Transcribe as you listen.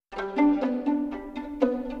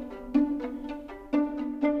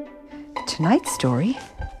Tonight's story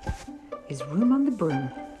is Room on the Broom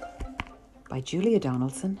by Julia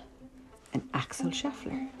Donaldson and Axel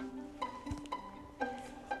Scheffler.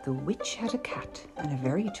 The witch had a cat and a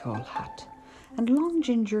very tall hat, and long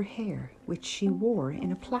ginger hair, which she wore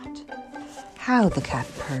in a plait. How the cat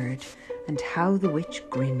purred, and how the witch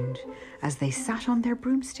grinned, as they sat on their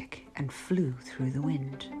broomstick and flew through the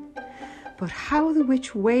wind. But how the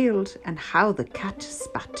witch wailed, and how the cat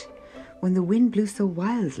spat, when the wind blew so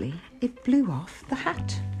wildly it blew off the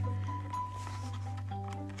hat.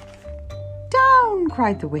 "Down!"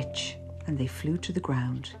 cried the witch, and they flew to the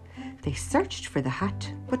ground. They searched for the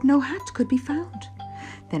hat, but no hat could be found.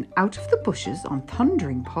 Then out of the bushes on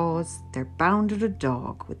thundering paws there bounded a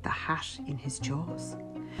dog with the hat in his jaws.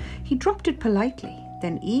 He dropped it politely,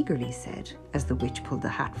 then eagerly said, as the witch pulled the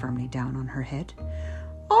hat firmly down on her head,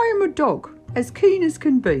 "I am a dog, as keen as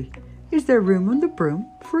can be. Is there room on the broom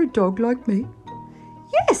for a dog like me?"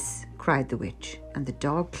 "Yes!" cried the witch, and the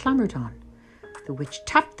dog clambered on. The witch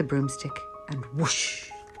tapped the broomstick, and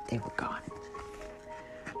whoosh, they were gone.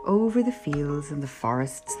 Over the fields and the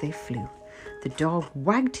forests they flew. The dog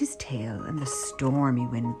wagged his tail, and the stormy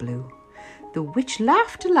wind blew. The witch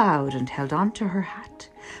laughed aloud and held on to her hat,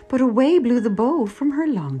 but away blew the bow from her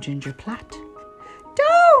long ginger plait.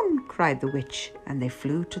 "Down!" cried the witch, and they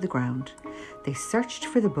flew to the ground. They searched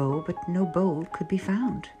for the bow, but no bow could be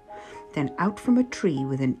found. Then out from a tree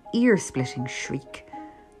with an ear-splitting shriek,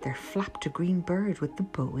 there flapped a green bird with the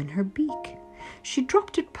bow in her beak. She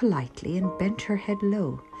dropped it politely and bent her head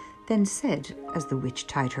low, then said, as the witch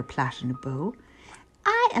tied her plait in a bow,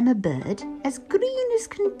 "I am a bird as green as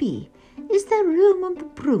can be. Is there room on the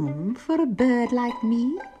broom for a bird like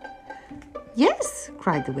me?" "Yes!"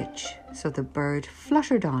 cried the witch. So the bird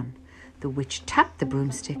fluttered on. The witch tapped the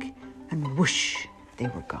broomstick, and whoosh, they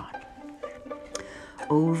were gone.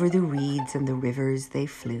 Over the reeds and the rivers they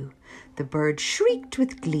flew. The bird shrieked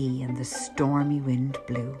with glee, and the stormy wind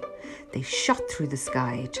blew. They shot through the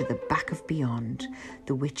sky to the back of beyond.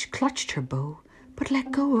 The witch clutched her bow, but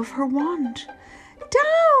let go of her wand.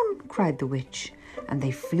 "Down!" cried the witch, and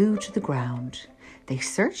they flew to the ground. They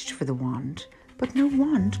searched for the wand, but no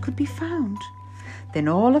wand could be found. Then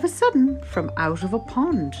all of a sudden, from out of a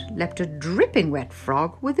pond, leapt a dripping wet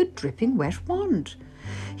frog with a dripping wet wand.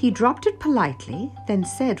 He dropped it politely, then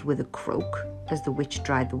said with a croak, as the witch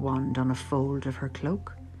dried the wand on a fold of her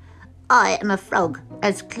cloak, "I am a frog,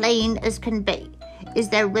 as clean as can be. Is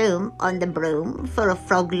there room on the broom for a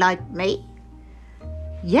frog like me?"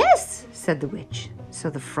 "Yes!" said the witch. So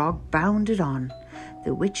the frog bounded on.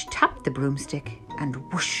 The witch tapped the broomstick, and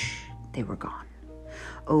whoosh, they were gone.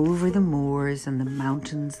 Over the moors and the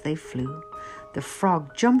mountains they flew. The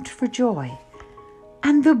frog jumped for joy,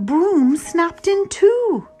 and the broom snapped in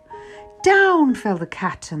two. Down fell the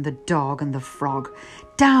cat and the dog and the frog.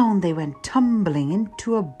 Down they went tumbling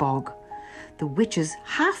into a bog. The witch's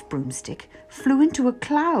half broomstick flew into a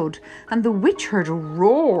cloud, and the witch heard a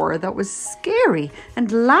roar that was scary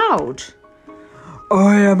and loud.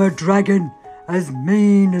 "I am a dragon, as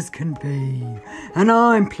mean as can be, and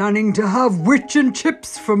I'm planning to have witch and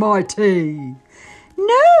chips for my tea."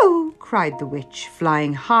 "No!" cried the witch,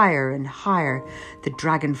 flying higher and higher. The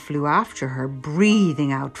dragon flew after her,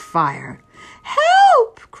 breathing out fire.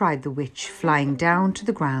 "Help!" cried the witch, flying down to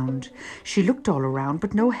the ground. She looked all around,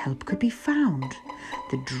 but no help could be found.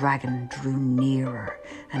 The dragon drew nearer,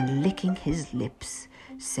 and licking his lips,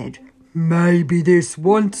 said, "Maybe this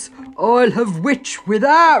once I'll have witch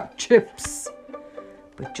without chips."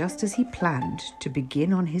 But just as he planned to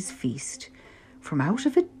begin on his feast, from out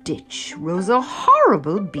of a ditch rose a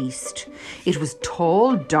horrible beast. It was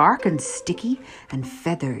tall, dark and sticky, and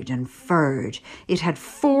feathered and furred. It had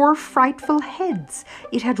 4 frightful heads.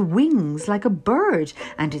 It had wings like a bird,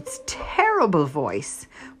 and its terrible voice,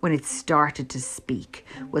 when it started to speak,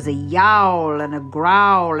 was a yowl and a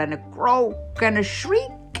growl and a croak and a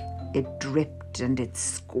shriek. It dripped and it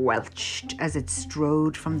squelched as it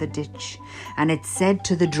strode from the ditch, and it said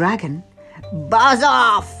to the dragon, "Buzz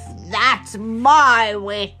off! That's my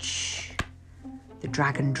witch!" The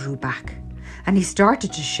dragon drew back, and he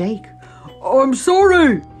started to shake. "I'm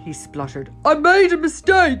sorry," he spluttered. "I made a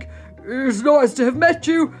mistake. It's nice to have met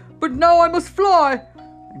you, but now I must fly."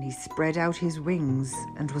 And he spread out his wings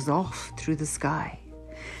and was off through the sky.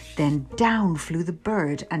 Then down flew the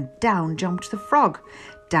bird, and down jumped the frog.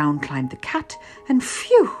 Down climbed the cat, and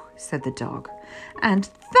phew, said the dog. And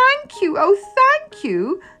thank you, oh thank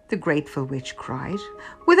you, the grateful witch cried.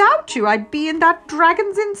 Without you I'd be in that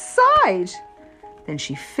dragon's inside. Then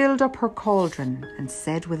she filled up her cauldron and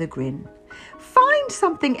said with a grin, "Find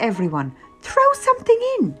something, everyone, throw something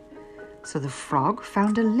in." So the frog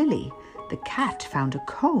found a lily, the cat found a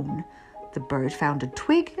cone, The bird found a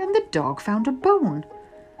twig and the dog found a bone.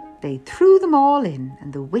 They threw them all in,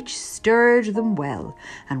 and the witch stirred them well,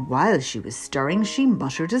 and while she was stirring she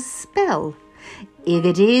muttered a spell.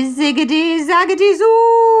 Iggity, ziggity, zaggity,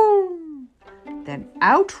 zoom! Then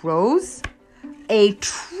out rose a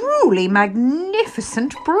truly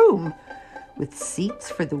magnificent broom, with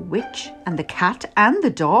seats for the witch and the cat and the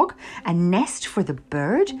dog, a nest for the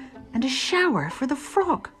bird and a shower for the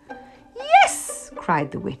frog. Yes,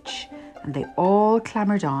 cried the witch, and they all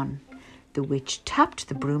clambered on. The witch tapped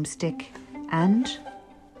the broomstick and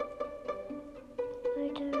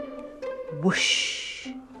whoosh,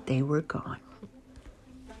 they were gone.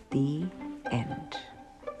 The end.